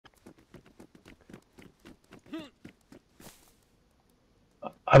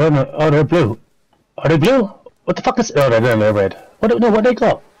I don't know. Oh, they're blue. Are they blue? What the fuck is? Oh, they're red. What? No, what they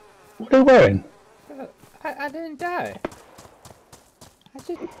got? What are they wearing? I didn't die. I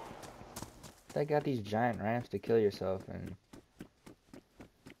just. They got these giant ramps to kill yourself and.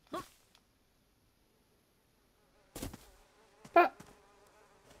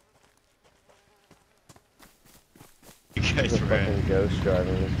 You guys There's a fucking ghost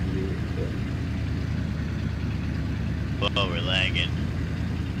driving this view. Oh, we're lagging.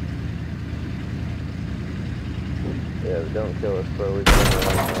 Yeah, but don't kill us, bro. We've been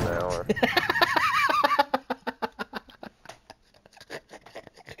around for an hour.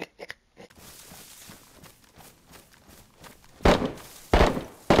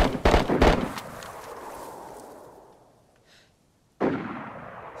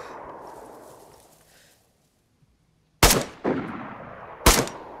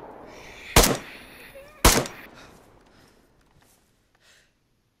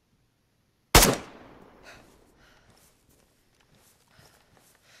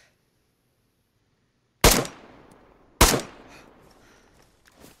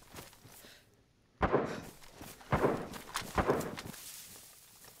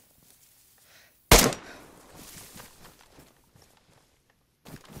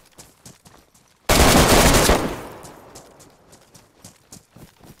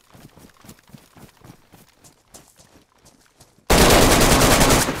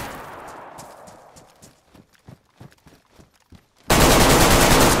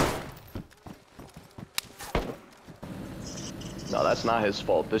 No, that's not his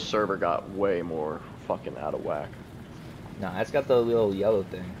fault. This server got way more fucking out of whack. Nah, it's got the little yellow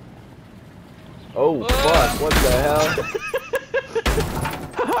thing. Oh fuck, what the hell?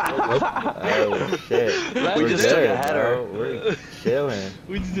 Oh shit. We just took a header. We're chilling.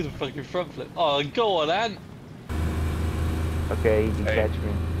 We just did a fucking front flip. Oh, go on, Ant. Okay, you can catch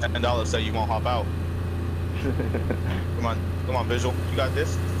me. $10 say you won't hop out. Come on, Visual. You got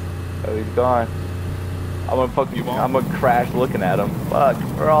this? Oh, he's gone. I'm gonna crash looking at him. Fuck,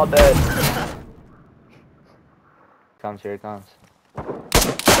 we're all dead. Comes, here it comes.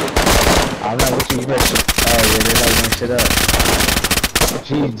 I'm not with you, bitch. Oh, yeah, they're lighting shit up.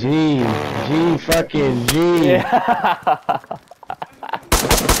 G, fucking G. Yeah.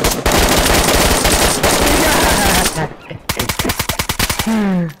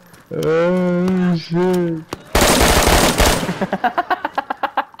 Oh, shit.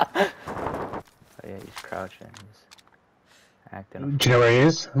 Oh, yeah, he's crouching. He's acting. Do you know where he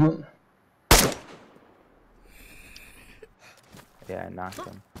is? Yeah, I knocked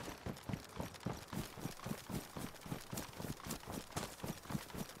him.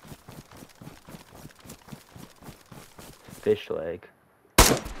 Fish leg.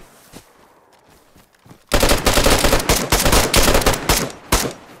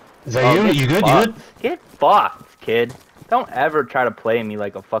 Is that you? You good? You good? Get fucked, kid. Don't ever try to play me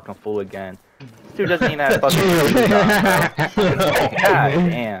like a fucking fool again. This dude doesn't even have fucking God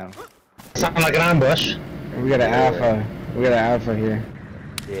damn. Sound like an ambush. We got an alpha. We got an alpha here.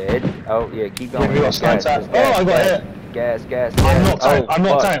 Yeah, oh yeah, keep going. Yeah, we got stunts out. Oh, I got hit. Gas. I'm not tight. I'm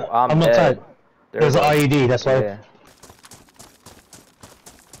not fuck. tight. I'm not dead. tight. There's an IED, that's why. Yeah.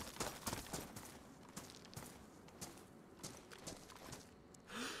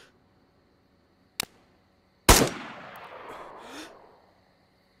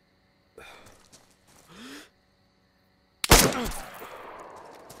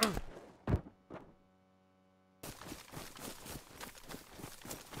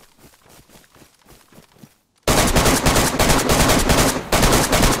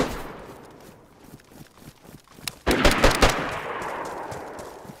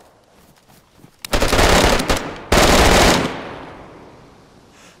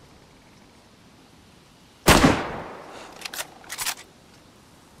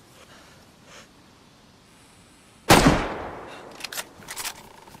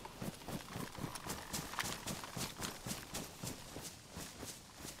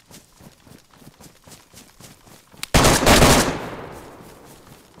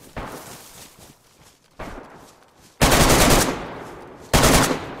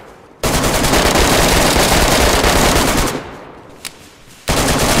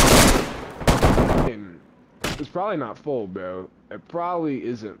 It's probably not full, bro. It probably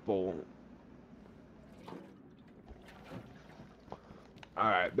isn't full.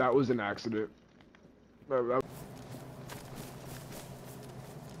 Alright, that was an accident.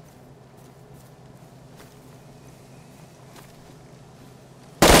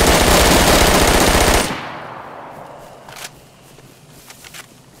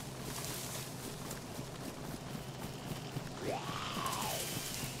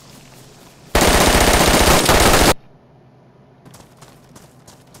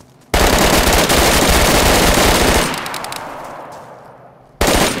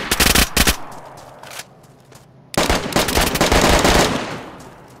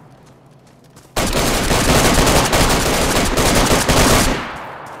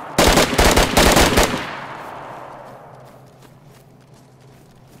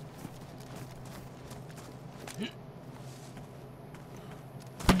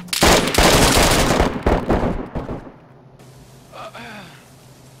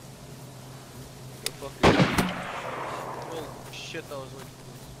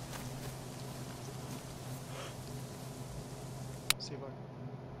 see if I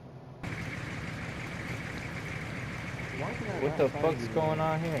What the fuck's going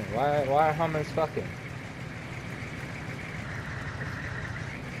on here? Why are Hummers fucking?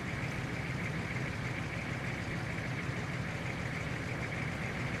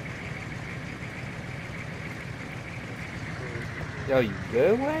 Yo, you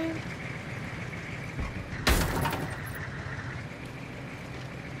good, Wayne?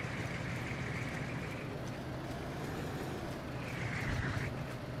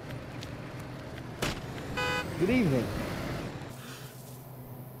 Good evening.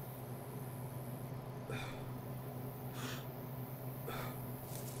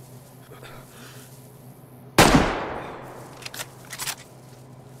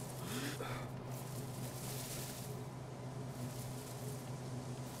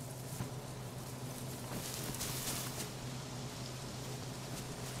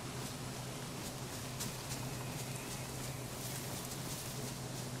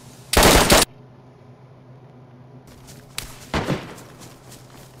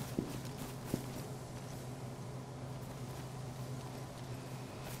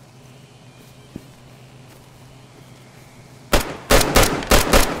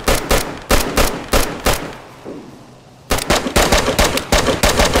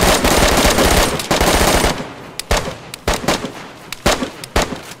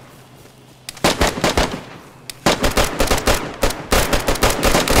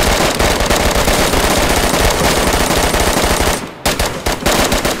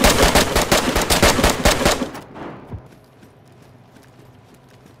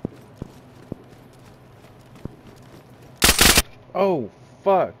 Oh,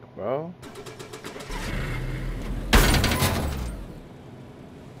 fuck, bro.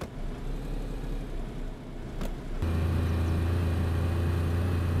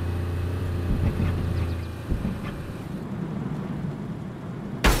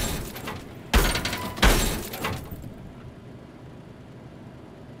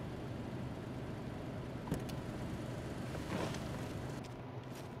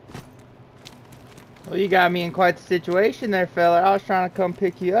 Well, you got me in quite the situation there, fella. I was trying to come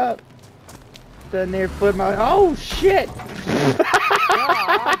pick you up. Sitting there, flip my. Oh shit!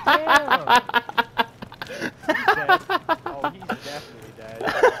 God damn! He's dead. Oh, he's definitely dead.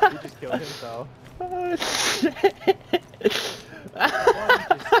 He just killed himself. Oh shit! Why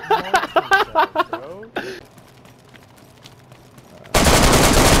he just smoked himself, bro?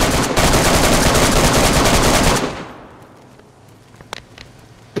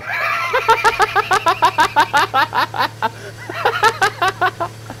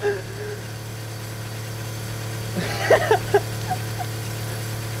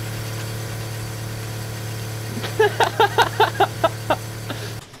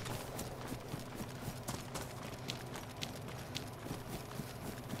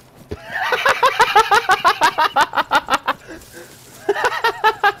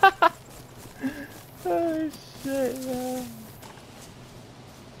 Oh shit, man.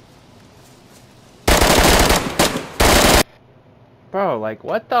 Bro, like,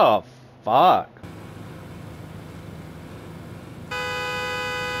 what the fuck?